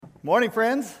Morning,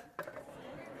 friends.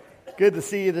 Good to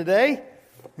see you today,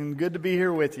 and good to be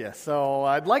here with you. So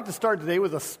I'd like to start today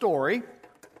with a story.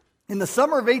 In the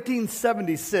summer of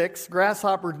 1876,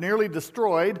 grasshoppers nearly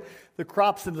destroyed the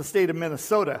crops in the state of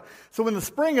Minnesota. So when the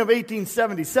spring of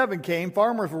 1877 came,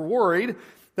 farmers were worried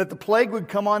that the plague would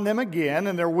come on them again,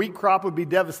 and their wheat crop would be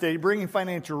devastated, bringing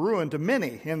financial ruin to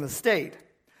many in the state.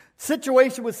 The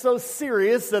situation was so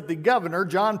serious that the governor,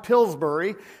 John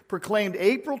Pillsbury, proclaimed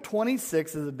April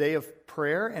 26th as a day of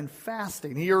prayer and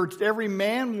fasting. He urged every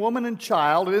man, woman, and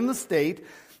child in the state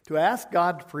to ask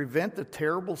God to prevent the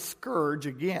terrible scourge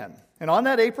again. And on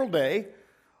that April day,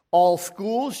 all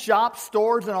schools, shops,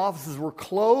 stores, and offices were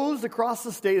closed across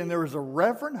the state, and there was a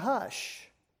reverent hush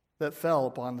that fell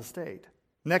upon the state.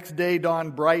 Next day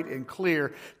dawned bright and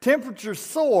clear. Temperatures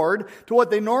soared to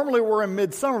what they normally were in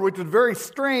midsummer, which was very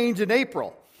strange in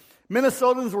April.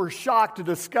 Minnesotans were shocked to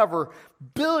discover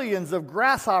billions of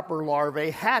grasshopper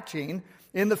larvae hatching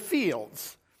in the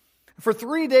fields. For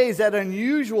 3 days, that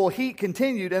unusual heat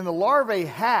continued, and the larvae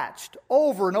hatched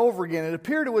over and over again. It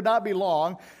appeared it would not be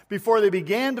long before they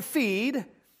began to feed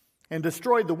and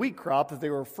destroyed the wheat crop that they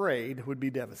were afraid would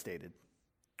be devastated.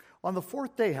 On the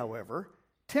fourth day, however,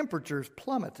 temperatures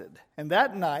plummeted, and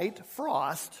that night,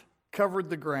 frost covered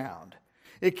the ground.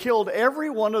 It killed every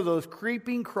one of those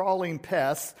creeping, crawling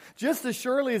pests just as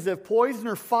surely as if poison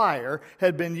or fire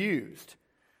had been used.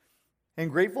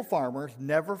 And grateful farmers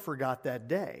never forgot that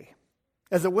day,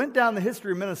 as it went down the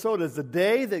history of Minnesota as the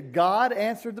day that God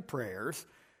answered the prayers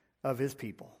of his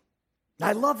people.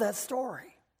 I love that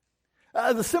story.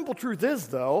 The simple truth is,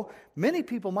 though, many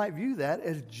people might view that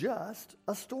as just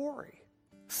a story.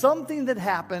 Something that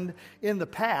happened in the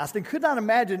past and could not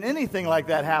imagine anything like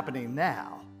that happening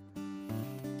now.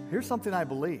 Here's something I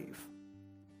believe.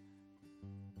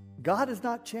 God has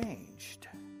not changed.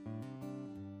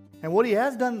 And what he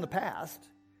has done in the past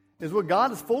is what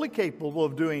God is fully capable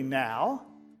of doing now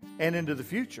and into the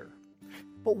future.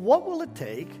 But what will it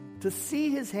take to see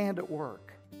his hand at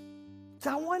work?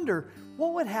 So I wonder,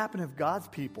 what would happen if God's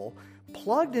people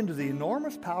plugged into the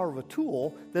enormous power of a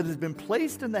tool that has been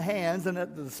placed in the hands and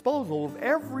at the disposal of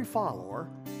every follower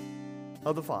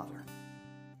of the Father?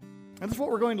 And that's what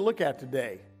we're going to look at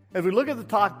today. As we look at the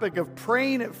topic of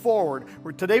praying it forward,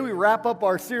 today we wrap up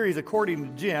our series, according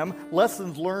to Jim,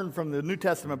 Lessons Learned from the New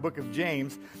Testament book of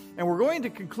James. And we're going to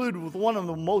conclude with one of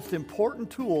the most important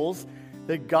tools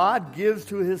that God gives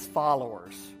to his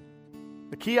followers.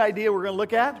 The key idea we're going to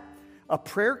look at, a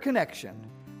prayer connection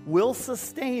will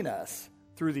sustain us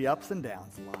through the ups and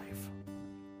downs of life.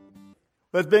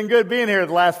 Well, it's been good being here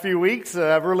the last few weeks.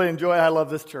 I've really enjoyed it. I love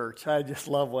this church. I just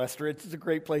love Westridge. It's a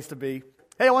great place to be.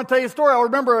 Hey, I want to tell you a story. I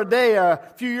remember a day a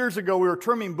few years ago, we were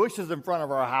trimming bushes in front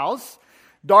of our house.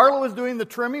 Darla was doing the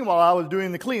trimming while I was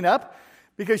doing the cleanup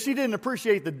because she didn't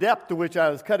appreciate the depth to which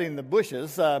I was cutting the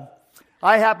bushes. I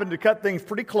happened to cut things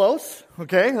pretty close.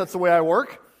 Okay, that's the way I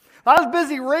work. I was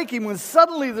busy raking when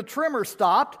suddenly the trimmer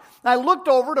stopped. I looked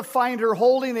over to find her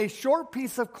holding a short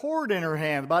piece of cord in her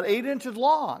hand, about 8 inches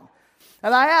long.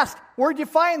 And I asked, "Where'd you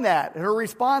find that?" And her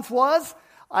response was,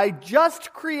 "I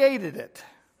just created it."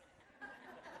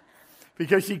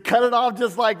 Because she cut it off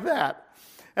just like that.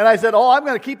 And I said, "Oh, I'm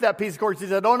going to keep that piece of cord." She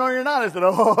said, "Oh, no, you're not." I said,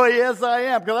 "Oh, yes, I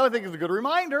am." Because I think it's a good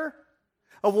reminder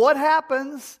of what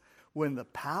happens when the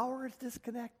power is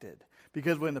disconnected.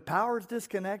 Because when the power is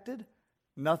disconnected,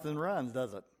 nothing runs,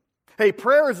 does it? Hey,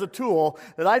 prayer is a tool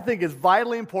that I think is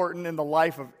vitally important in the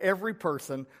life of every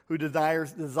person who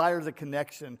desires a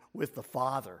connection with the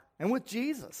Father and with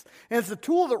Jesus. And it's a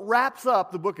tool that wraps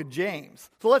up the book of James.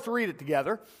 So let's read it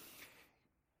together.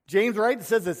 James writes, it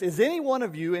says this, "Is any one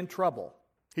of you in trouble?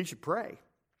 He should pray.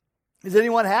 Is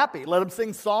anyone happy? Let him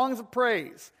sing songs of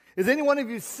praise. Is any one of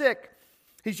you sick?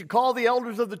 He should call the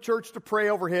elders of the church to pray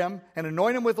over him and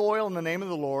anoint him with oil in the name of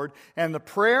the Lord. And the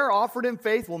prayer offered in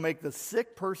faith will make the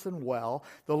sick person well.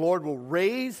 The Lord will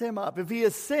raise him up. If he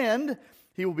has sinned,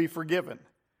 he will be forgiven.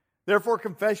 Therefore,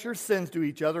 confess your sins to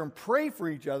each other and pray for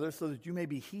each other so that you may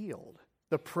be healed.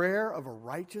 The prayer of a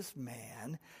righteous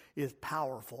man is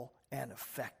powerful and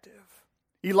effective."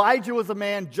 Elijah was a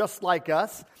man just like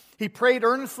us. He prayed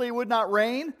earnestly it would not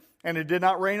rain, and it did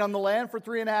not rain on the land for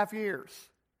 3.5 years.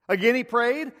 Again he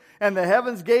prayed, and the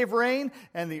heavens gave rain,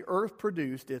 and the earth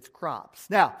produced its crops.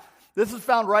 Now, this is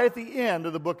found right at the end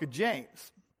of the book of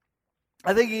James.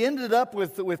 I think he ended up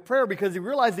with prayer because he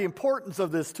realized the importance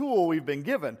of this tool we've been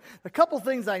given. A couple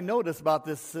things I noticed about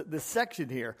this section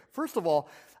here. First of all,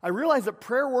 I realized that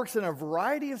prayer works in a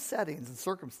variety of settings and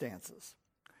circumstances.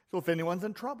 So if anyone's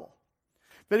in trouble,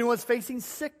 if anyone's facing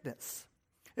sickness,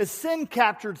 if sin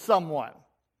captured someone,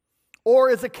 Or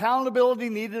is accountability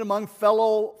needed among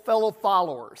fellow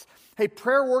followers? Hey,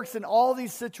 prayer works in all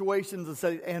these situations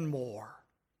and more.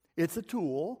 It's a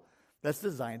tool that's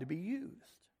designed to be used.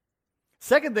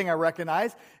 Second thing I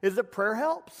recognize is that prayer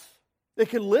helps. It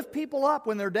can lift people up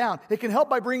when they're down. It can help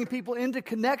by bringing people into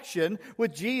connection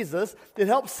with Jesus. It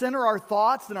helps center our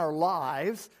thoughts and our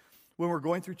lives when we're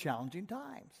going through challenging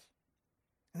times.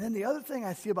 And then the other thing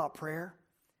I see about prayer,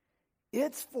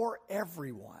 it's for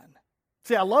everyone.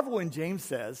 See, I love it when James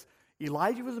says,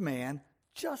 Elijah was a man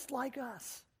just like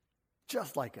us.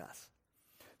 Just like us.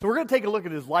 So we're going to take a look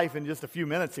at his life in just a few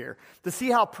minutes here to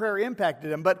see how prayer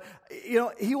impacted him. But,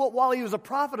 while he was a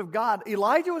prophet of God,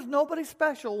 Elijah was nobody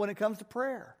special when it comes to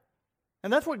prayer.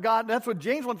 And that's what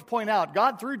James wants to point out.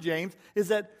 God, through James, is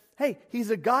that, hey, he's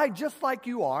a guy just like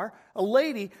you are, a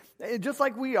lady just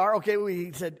like we are. Okay,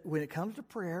 he said when it comes to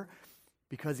prayer,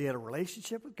 because he had a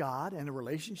relationship with God and the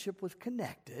relationship was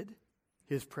connected,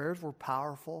 his prayers were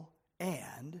powerful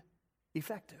and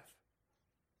effective.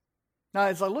 Now,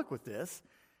 as I look with this,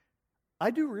 I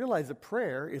do realize that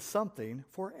prayer is something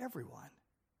for everyone.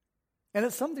 And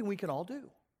it's something we can all do,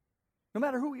 no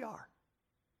matter who we are.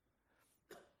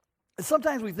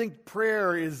 Sometimes we think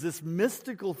prayer is this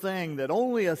mystical thing that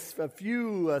only a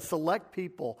few select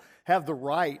people have the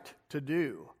right to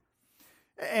do.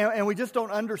 And we just don't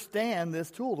understand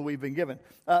this tool that we've been given.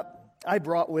 I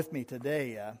brought with me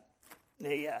today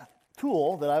a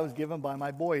tool that I was given by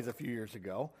my boys a few years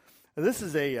ago. This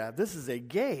is a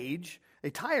gauge, a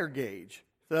tire gauge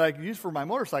that I can use for my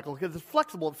motorcycle because it's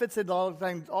flexible. It fits into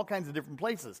all kinds of different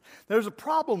places. There's a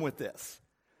problem with this.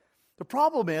 The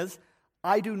problem is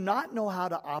I do not know how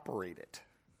to operate it.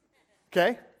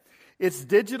 Okay? It's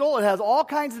digital. It has all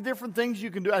kinds of different things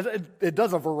you can do. It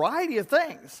does a variety of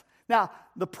things. Now,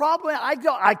 the problem,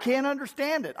 I can't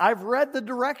understand it. I've read the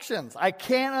directions. I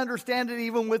can't understand it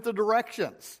even with the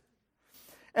directions.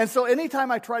 And so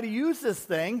anytime I try to use this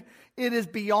thing, it is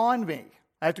beyond me.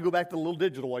 I have to go back to the little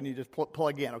digital one you just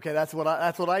plug in. Okay, that's what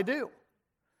I do.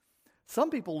 Some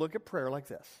people look at prayer like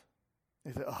this.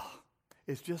 They say, oh,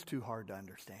 it's just too hard to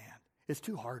understand. It's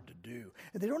too hard to do.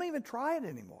 And they don't even try it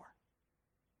anymore.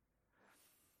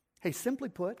 Hey, simply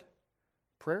put,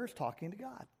 prayer is talking to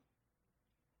God.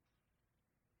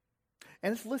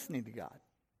 And it's listening to God.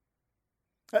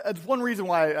 That's one reason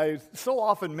why I so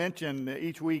often mention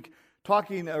each week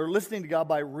talking or listening to God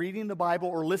by reading the Bible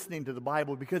or listening to the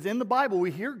Bible, because in the Bible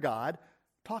we hear God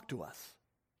talk to us.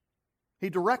 He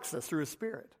directs us through His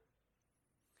Spirit.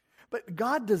 But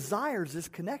God desires this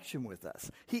connection with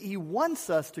us. He wants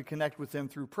us to connect with Him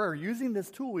through prayer using this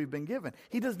tool we've been given.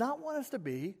 He does not want us to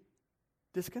be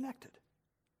disconnected.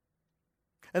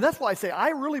 And that's why I say I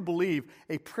really believe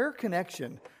a prayer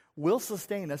connection will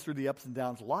sustain us through the ups and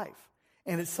downs of life.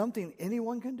 And it's something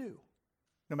anyone can do,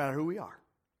 no matter who we are.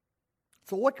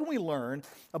 So what can we learn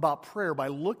about prayer by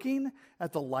looking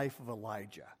at the life of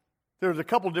Elijah? There's a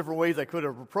couple different ways I could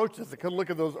have approached this. I could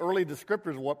look at those early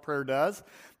descriptors of what prayer does.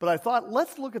 But I thought,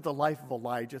 let's look at the life of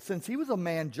Elijah. Since he was a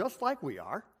man just like we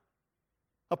are,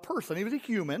 a person, he was a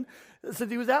human. Since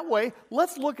he was that way,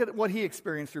 let's look at what he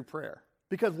experienced through prayer.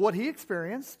 Because what he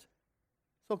experienced,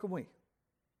 so can we.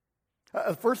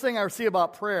 The first thing I see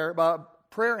about prayer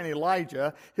and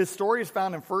Elijah, his story is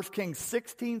found in 1 Kings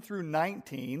 16 through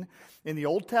 19 in the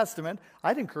Old Testament.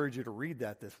 I'd encourage you to read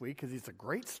that this week because it's a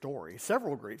great story,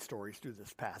 several great stories through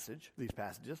these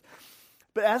passages.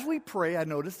 But as we pray, I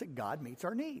notice that God meets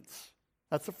our needs.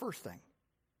 That's the first thing.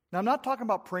 Now, I'm not talking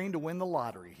about praying to win the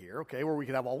lottery here, okay, where we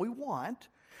can have all we want.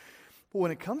 But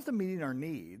when it comes to meeting our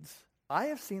needs, I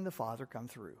have seen the Father come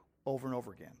through over and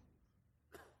over again.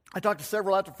 I talked to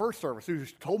several after first service who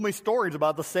told me stories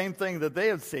about the same thing that they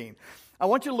have seen. I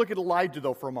want you to look at Elijah,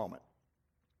 though, for a moment.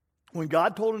 When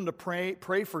God told him to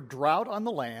pray for drought on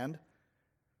the land,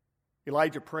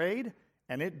 Elijah prayed,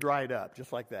 and it dried up,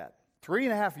 just like that.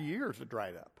 3.5 years it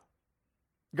dried up.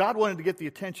 God wanted to get the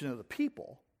attention of the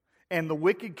people and the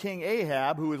wicked king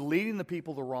Ahab, who was leading the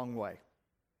people the wrong way.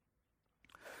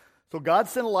 So God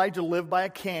sent Elijah to live by a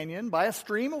canyon, by a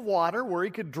stream of water where he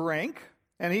could drink.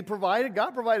 And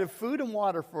God provided food and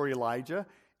water for Elijah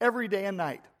every day and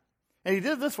night. And he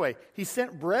did it this way. He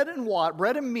sent bread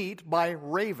and meat by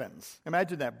ravens.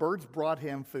 Imagine that. Birds brought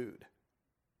him food.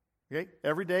 Okay?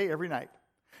 Every day, every night.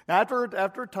 Now,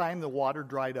 after a time, the water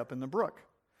dried up in the brook.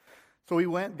 So he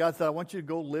went. God said, I want you to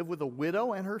go live with a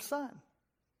widow and her son.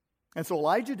 And so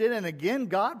Elijah did. And again,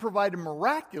 God provided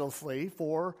miraculously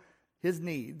for his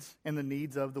needs and the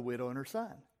needs of the widow and her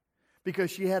son.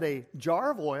 Because she had a jar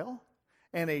of oil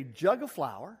and a jug of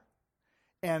flour,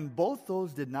 And both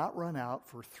those did not run out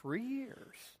for 3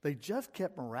 years. They just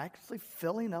kept miraculously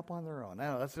filling up on their own. I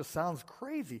know that just sounds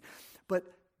crazy, but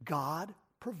God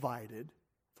provided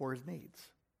for his needs.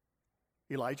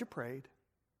 Elijah prayed,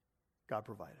 God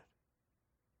provided.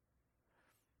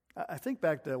 I think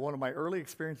back to one of my early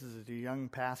experiences as a young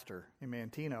pastor in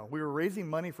Manteno. We were raising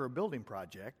money for a building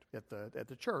project at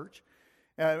the church,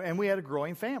 and we had a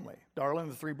growing family, Darla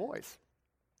and the 3 boys.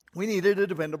 We needed a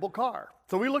dependable car.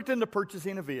 So we looked into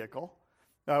purchasing a vehicle.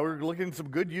 We were looking at some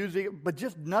good used vehicles, but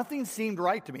just nothing seemed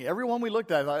right to me. Every one we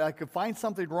looked at, I could find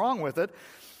something wrong with it.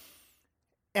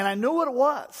 And I knew what it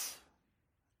was.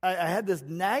 I had this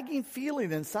nagging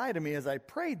feeling inside of me as I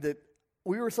prayed that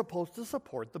we were supposed to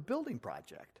support the building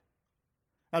project.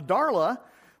 Now, Darla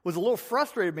was a little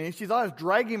frustrated with me. She thought I was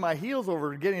dragging my heels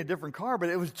over to getting a different car, but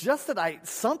it was just that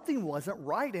something wasn't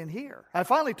right in here. I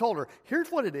finally told her, here's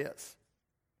what it is.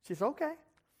 She said, okay.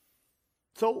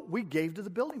 So we gave to the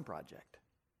building project.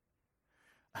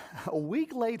 A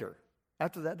week later,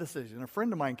 after that decision, a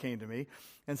friend of mine came to me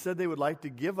and said they would like to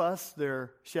give us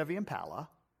their Chevy Impala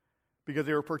because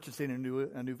they were purchasing a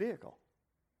new vehicle.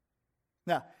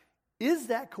 Now, is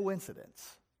that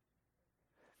coincidence?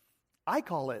 I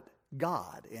call it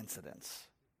God incidents.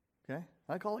 Okay?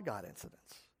 I call it God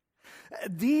incidents.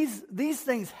 These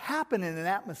things happen in an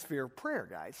atmosphere of prayer,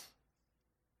 guys.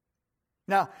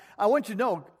 Now, I want you to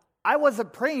know, I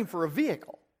wasn't praying for a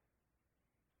vehicle.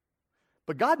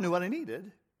 But God knew what I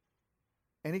needed,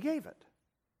 and he gave it.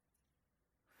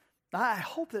 Now, I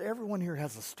hope that everyone here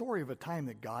has a story of a time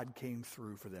that God came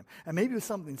through for them. And maybe it was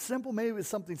something simple, maybe it was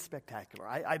something spectacular.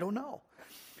 I don't know.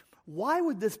 Why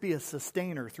would this be a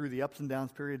sustainer through the ups and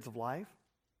downs periods of life?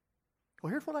 Well,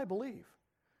 here's what I believe.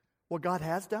 What God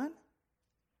has done,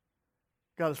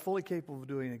 God is fully capable of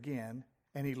doing again,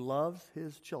 and he loves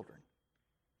his children.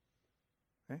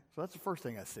 Okay? So that's the first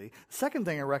thing I see. The second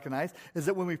thing I recognize is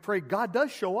that when we pray, God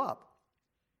does show up.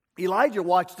 Elijah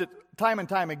watched it time and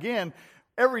time again.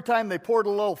 Every time they poured a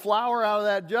little flour out of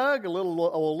that jug, a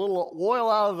little oil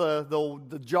out of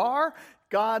the jar,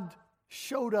 God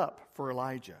showed up for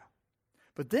Elijah.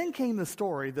 But then came the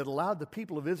story that allowed the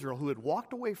people of Israel who had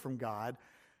walked away from God,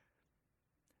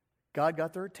 God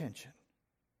got their attention.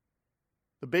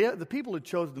 The people had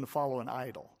chosen to follow an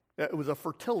idol. It was a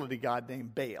fertility god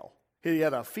named Baal. He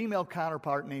had a female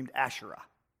counterpart named Asherah.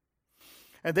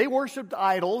 And they worshipped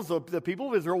idols. The people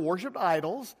of Israel worshipped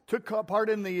idols, took part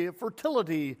in the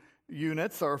fertility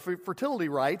units or fertility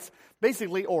rites,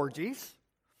 basically orgies.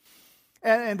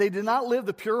 And they did not live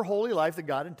the pure, holy life that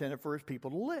God intended for his people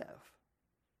to live.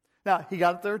 Now, he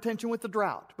got their attention with the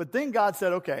drought. But then God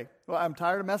said, okay, well, I'm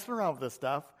tired of messing around with this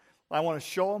stuff. I want to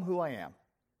show them who I am.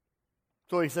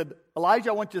 So he said, Elijah,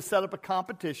 I want you to set up a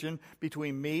competition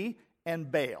between me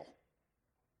and Baal.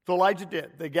 So Elijah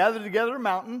did. They gathered together a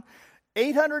mountain.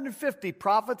 850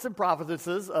 prophets and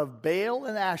prophetesses of Baal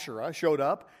and Asherah showed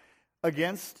up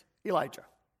against Elijah.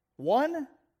 1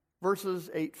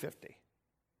 versus 850.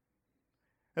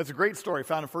 That's a great story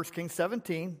found in 1 Kings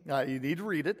 17. You need to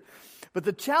read it. But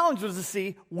the challenge was to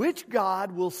see which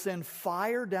God will send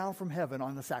fire down from heaven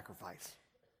on the sacrifice.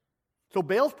 So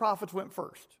Baal's prophets went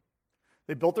first.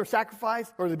 They built their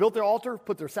sacrifice, or they built their altar,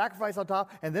 put their sacrifice on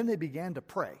top, and then they began to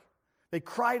pray. They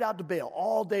cried out to Baal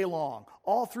all day long,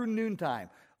 all through noontime,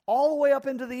 all the way up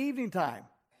into the evening time.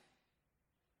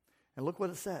 And look what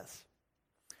it says.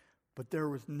 But there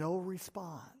was no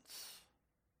response.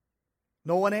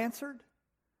 No one answered.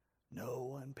 No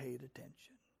one paid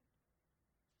attention.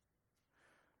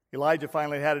 Elijah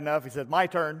finally had enough. He said, my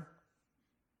turn.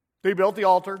 So he built the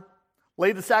altar,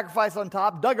 laid the sacrifice on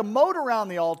top, dug a moat around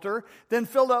the altar, then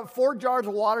filled up 4 jars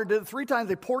of water, did it 3 times.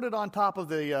 They poured it on top of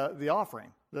the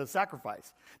offering, the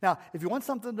sacrifice. Now, if you want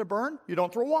something to burn, you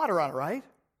don't throw water on it, right?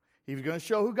 He was going to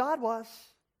show who God was.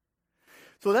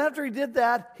 So then after he did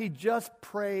that, he just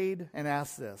prayed and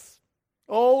asked this.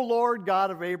 O Lord God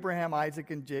of Abraham, Isaac,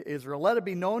 and Israel, let it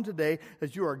be known today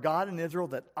that you are God in Israel,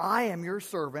 that I am your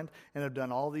servant and have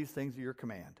done all these things at your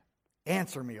command.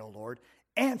 Answer me, O Lord,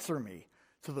 answer me,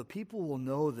 so the people will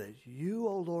know that you,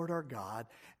 O Lord, are God,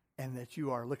 and that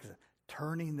you are, look at it,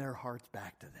 turning their hearts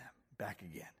back to them, back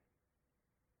again.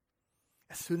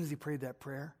 As soon as he prayed that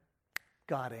prayer,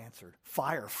 God answered.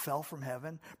 Fire fell from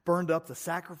heaven, burned up the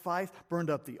sacrifice, burned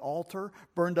up the altar,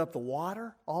 burned up the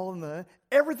water,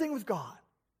 everything was gone.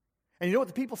 And you know what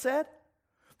the people said?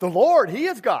 The Lord, he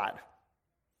is God.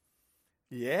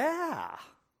 Yeah.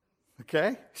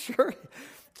 Okay, sure.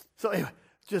 So anyway,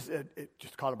 it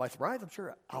just caught him by surprise, I'm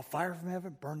sure. Fire from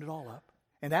heaven, burned it all up.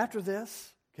 And after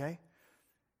this, okay,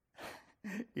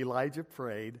 Elijah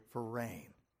prayed for rain.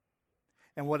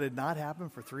 And what had not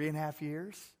happened for 3.5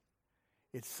 years,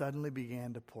 it suddenly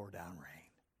began to pour down rain.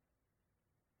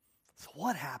 So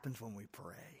what happens when we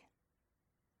pray?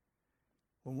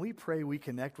 When we pray, we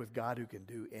connect with God who can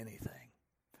do anything.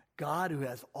 God who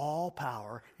has all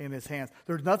power in his hands.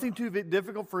 There's nothing too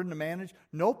difficult for him to manage,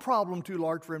 no problem too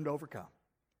large for him to overcome.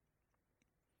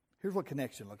 Here's what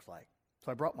connection looks like.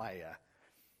 So I brought my,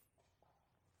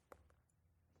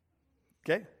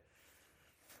 okay.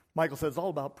 Michael says it's all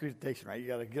about presentation, right? You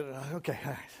got to get it, okay,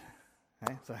 all right.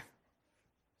 All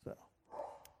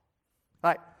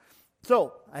right,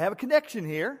 so I have a connection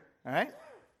here, all right?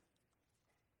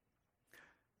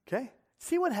 Okay,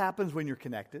 see what happens when you're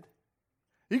connected?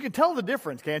 You can tell the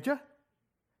difference, can't you?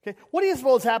 Okay, what do you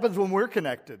suppose happens when we're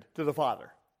connected to the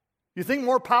Father? You think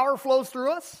more power flows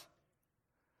through us?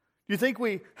 You think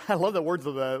I love the words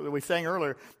that we sang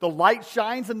earlier, the light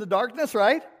shines in the darkness,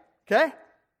 right? Okay,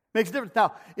 makes a difference.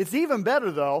 Now, it's even better,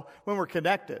 though, when we're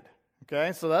connected.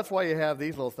 Okay, so that's why you have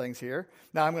these little things here.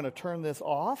 Now, I'm going to turn this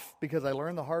off because I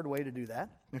learned the hard way to do that.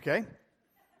 Okay?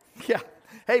 Yeah.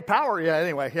 Hey, power. Yeah,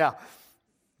 anyway, yeah.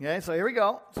 Okay, so here we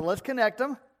go. So let's connect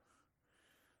them.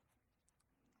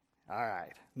 All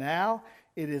right. Now,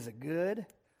 it is a good,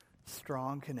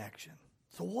 strong connection.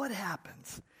 So what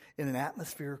happens in an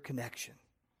atmosphere of connection?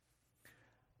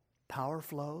 Power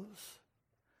flows.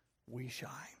 We shine.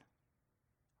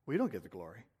 We don't get the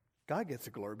glory. God gets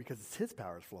the glory because it's his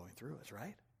power is flowing through us,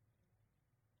 right?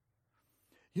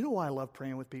 You know why I love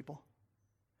praying with people?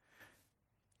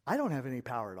 I don't have any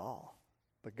power at all,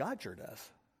 but God sure does.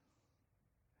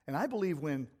 And I believe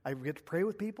when I get to pray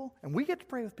with people, and we get to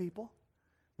pray with people,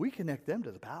 we connect them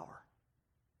to the power.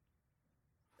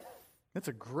 It's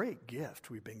a great gift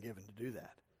we've been given to do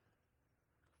that.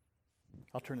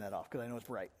 I'll turn that off because I know it's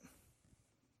bright.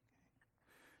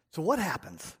 So what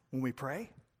happens when we pray?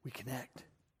 We connect.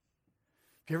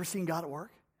 Have you ever seen God at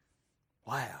work?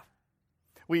 Well, I have.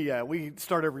 We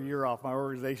start every year off, my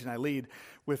organization I lead,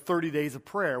 with 30 days of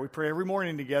prayer. We pray every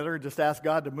morning together and just ask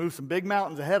God to move some big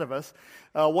mountains ahead of us.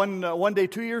 One day,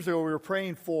 2 years ago, we were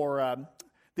praying for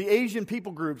the Asian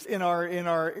people groups in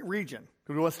our region.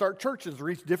 We want to start churches to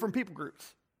reach different people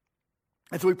groups.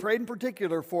 And so we prayed in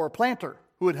particular for a planter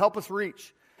who would help us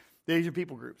reach the Asian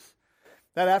people groups.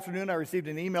 That afternoon, I received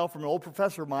an email from an old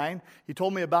professor of mine. He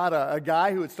told me about a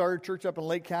guy who had started a church up in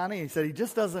Lake County. He said he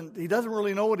doesn't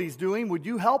really know what he's doing. Would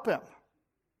you help him?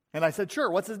 And I said,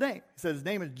 sure. What's his name? He said his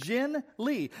name is Jin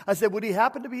Lee. I said, would he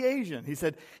happen to be Asian? He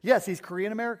said, yes, he's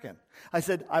Korean American. I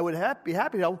said, I would be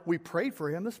happy to help. We prayed for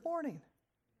him this morning.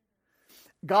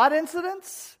 God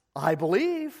incidents? I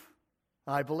believe.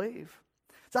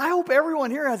 So I hope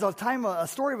everyone here has a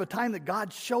story of a time that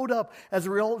God showed up as a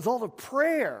result of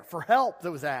prayer for help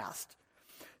that was asked.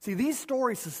 See, these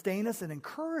stories sustain us and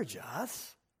encourage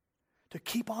us to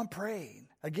keep on praying.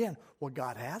 Again, what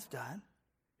God has done,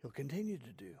 he'll continue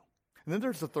to do. And then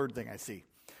there's the third thing I see.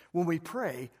 When we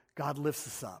pray, God lifts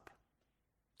us up.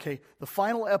 Okay, the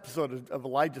final episode of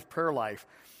Elijah's prayer life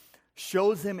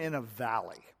shows him in a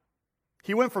valley.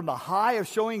 He went from the high of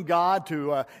showing God's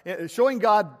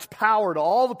power to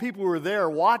all the people who were there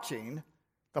watching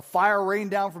the fire rain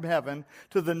down from heaven,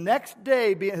 to the next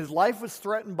day his life was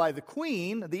threatened by the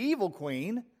queen, the evil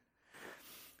queen.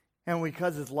 And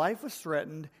because his life was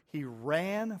threatened, he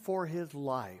ran for his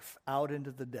life out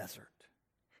into the desert.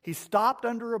 He stopped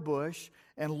under a bush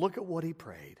and look at what he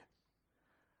prayed.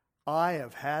 I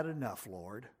have had enough,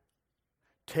 Lord.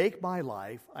 Take my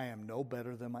life. I am no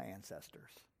better than my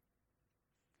ancestors.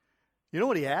 You know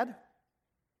what he had?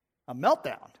 A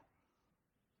meltdown.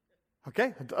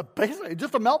 Okay? Basically,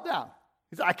 just a meltdown.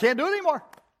 He said, I can't do it anymore.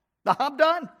 I'm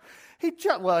done.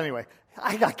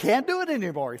 I can't do it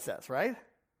anymore, he says, right?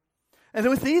 And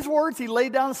with these words, he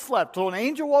laid down and slept. So an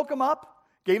angel woke him up,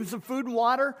 gave him some food and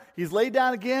water. He's laid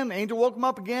down again. The angel woke him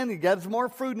up again. He got some more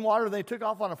food and water. They took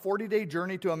off on a 40-day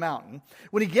journey to a mountain.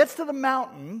 When he gets to the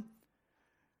mountain,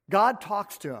 God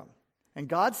talks to him. And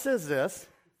God says this,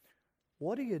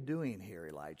 what are you doing here,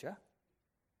 Elijah?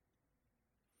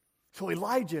 So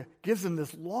Elijah gives him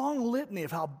this long litany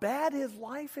of how bad his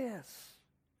life is.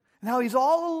 And how he's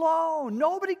all alone.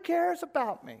 Nobody cares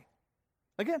about me.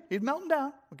 Again, he's melting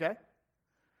down, okay?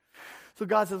 So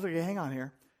God says, okay, hang on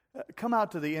here. Come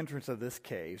out to the entrance of this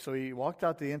cave. So he walked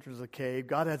out to the entrance of the cave.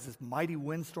 God has this mighty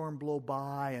windstorm blow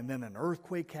by, and then an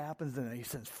earthquake happens, and he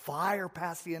sends fire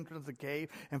past the entrance of the cave,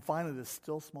 and finally this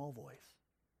still small voice.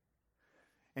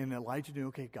 And Elijah knew,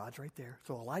 okay, God's right there.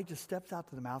 So Elijah steps out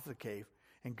to the mouth of the cave,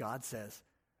 and God says,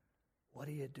 what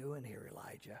are you doing here,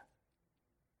 Elijah?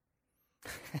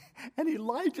 And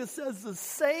Elijah says the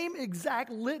same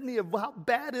exact litany of how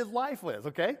bad his life was,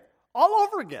 okay? All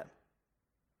over again.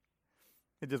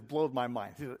 It just blows my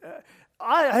mind.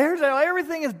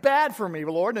 everything is bad for me,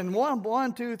 Lord. And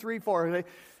 1, 2, 3, 4.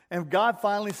 And God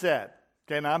finally said,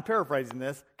 okay, now I'm paraphrasing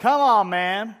this. Come on,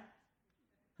 man.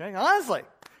 Okay, honestly,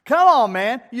 come on,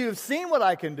 man. You've seen what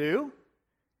I can do.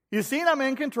 You've seen I'm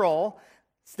in control.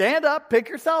 Stand up, pick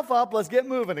yourself up. Let's get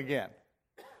moving again.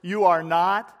 You are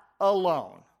not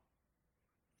alone.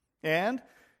 And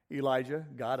Elijah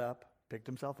got up, picked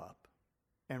himself up,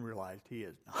 and realized he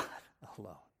is not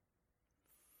alone.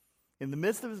 In the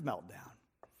midst of his meltdown,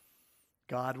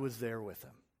 God was there with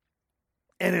him.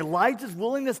 And Elijah's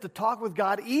willingness to talk with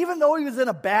God, even though he was in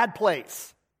a bad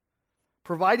place,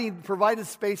 provided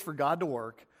space for God to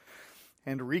work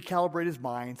and to recalibrate his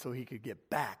mind so he could get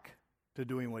back to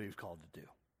doing what he was called to do.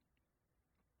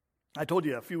 I told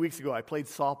you a few weeks ago I played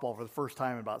softball for the first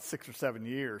time in about 6 or 7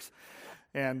 years.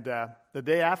 And the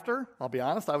day after, I'll be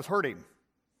honest, I was hurting.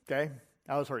 Okay?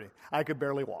 I was hurting. I could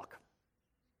barely walk.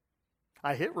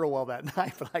 I hit real well that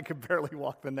night, but I could barely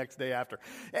walk the next day after.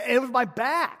 And it was my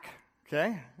back.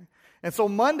 Okay? And so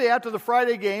Monday after the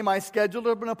Friday game, I scheduled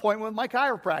an appointment with my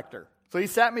chiropractor. So he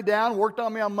sat me down, worked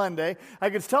on me on Monday. I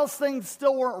could tell things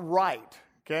still weren't right.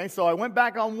 Okay? So I went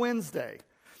back on Wednesday.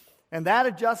 And that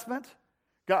adjustment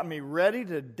got me ready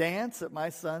to dance at my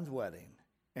son's wedding.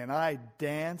 And I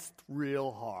danced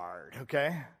real hard,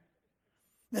 okay?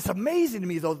 It's amazing to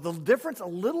me, though, the difference a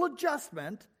little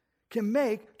adjustment can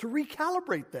make to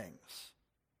recalibrate things.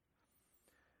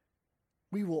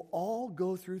 We will all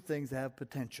go through things that have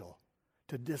potential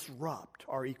to disrupt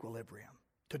our equilibrium,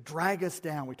 to drag us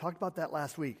down. We talked about that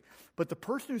last week. But the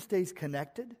person who stays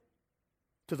connected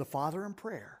to the Father in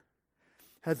prayer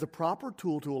has the proper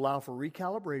tool to allow for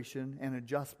recalibration and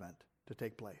adjustment to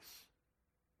take place,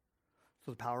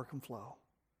 so the power can flow.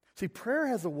 See, prayer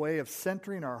has a way of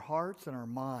centering our hearts and our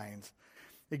minds.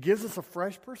 It gives us a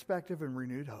fresh perspective and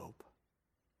renewed hope.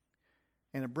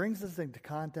 And it brings us into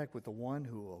contact with the one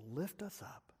who will lift us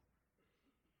up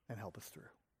and help us through.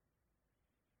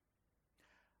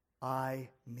 I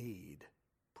need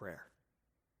prayer.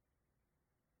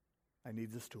 I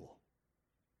need this tool.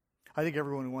 I think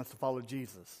everyone who wants to follow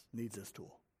Jesus needs this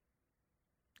tool.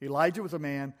 Elijah was a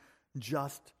man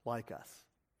just like us.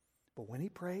 But when he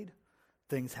prayed,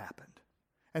 things happened.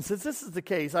 And since this is the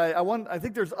case, I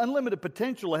think there's unlimited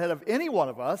potential ahead of any one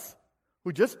of us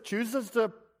who just chooses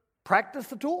to practice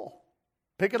the tool.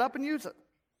 Pick it up and use it.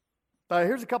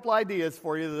 Here's a couple ideas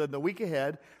for you the week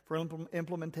ahead for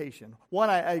implementation.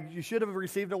 One, you should have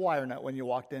received a wire nut when you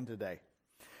walked in today.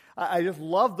 I just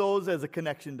love those as a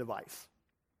connection device.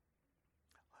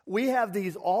 We have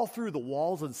these all through the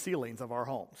walls and ceilings of our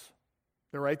homes.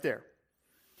 They're right there.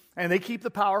 And they keep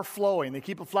the power flowing. They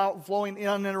keep it flowing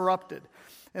uninterrupted.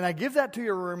 And I give that to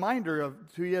you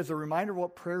as a reminder of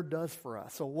what prayer does for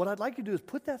us. So what I'd like you to do is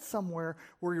put that somewhere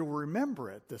where you'll remember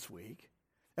it this week.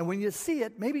 And when you see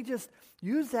it, maybe just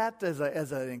use that as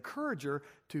an encourager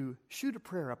to shoot a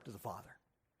prayer up to the Father.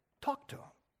 Talk to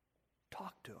Him.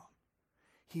 Talk to Him.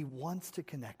 He wants to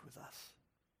connect with us.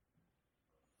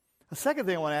 The second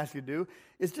thing I want to ask you to do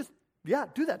is just,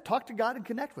 do that. Talk to God and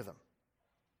connect with Him.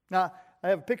 Now, I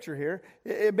have a picture here.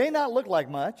 It may not look like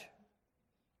much.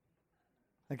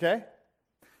 Okay?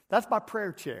 That's my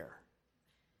prayer chair.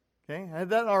 Okay? I had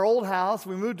that in our old house.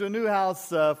 We moved to a new house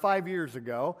 5 years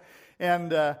ago.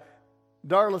 And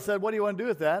Darla said, what do you want to do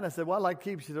with that? And I said, well, I'd like to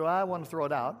keep it. She said, well, I want to throw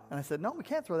it out. And I said, no, we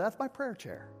can't throw it. That's my prayer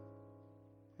chair.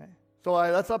 Okay? So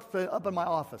that's up in my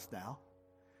office now.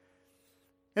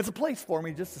 It's a place for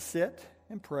me just to sit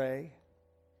and pray,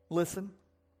 listen,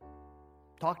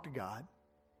 talk to God,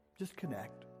 just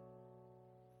connect.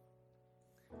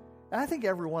 And I think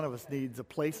every one of us needs a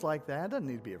place like that. It doesn't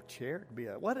need to be a chair. It could be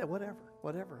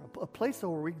whatever. A place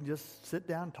where we can just sit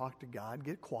down, talk to God,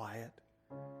 get quiet,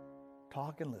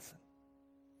 talk and listen.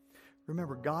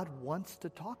 Remember, God wants to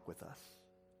talk with us.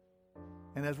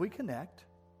 And as we connect,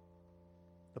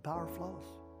 the power flows.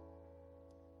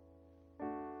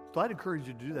 So I'd encourage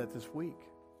you to do that this week.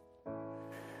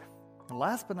 And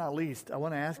last but not least, I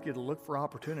want to ask you to look for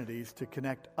opportunities to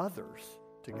connect others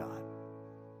to God.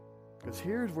 Because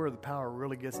here's where the power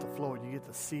really gets to flow and you get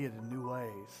to see it in new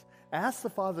ways. Ask the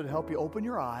Father to help you open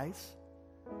your eyes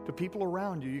to people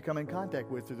around you come in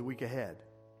contact with through the week ahead.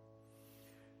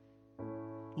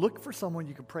 Look for someone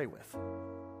you can pray with.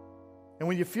 And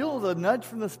when you feel the nudge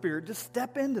from the Spirit, just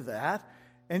step into that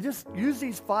and just use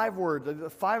these 5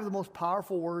 words, 5 of the most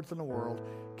powerful words in the world.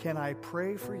 Can I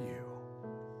pray for you?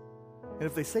 And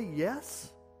if they say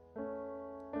yes,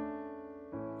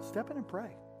 step in and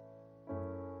pray.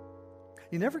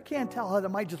 You never can tell how that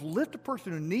might just lift a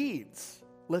person who needs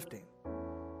lifting.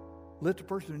 Lift a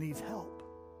person who needs help.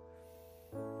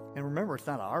 And remember, it's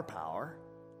not our power.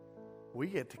 we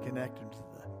get to connect them to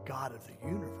the God of the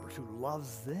universe who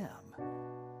loves them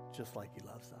just like he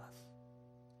loves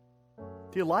us.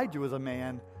 See, Elijah was a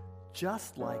man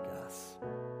just like us.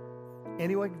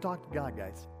 Anyone can talk to God,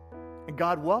 guys. And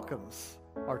God welcomes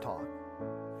our talk.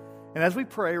 And as we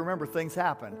pray, remember, things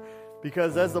happen.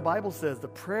 Because as the Bible says, the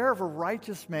prayer of a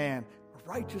righteous man, a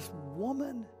righteous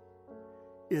woman,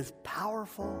 is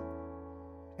powerful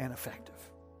and effective.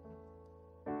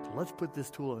 So let's put this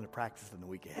tool into practice in the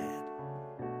week ahead.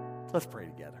 Let's pray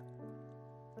together.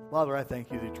 Father, I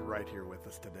thank you that you're right here with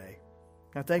us today.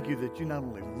 I thank you that you not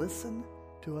only listen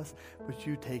to us, but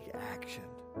you take action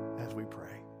as we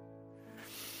pray.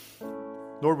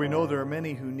 Lord, we know there are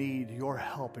many who need your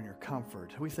help and your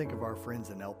comfort. We think of our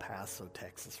friends in El Paso,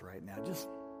 Texas right now. Just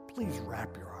please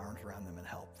wrap your arms around them and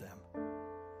help them.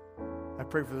 I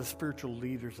pray for the spiritual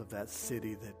leaders of that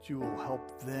city that you will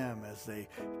help them as they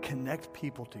connect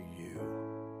people to you.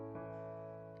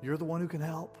 You're the one who can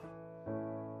help.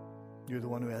 You're the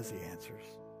one who has the answers.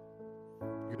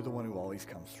 You're the one who always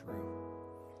comes through.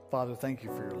 Father, thank you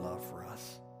for your love for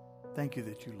us. Thank you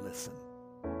that you listen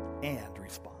and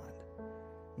respond.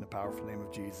 In the powerful name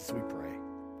of Jesus, we pray.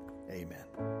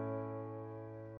 Amen.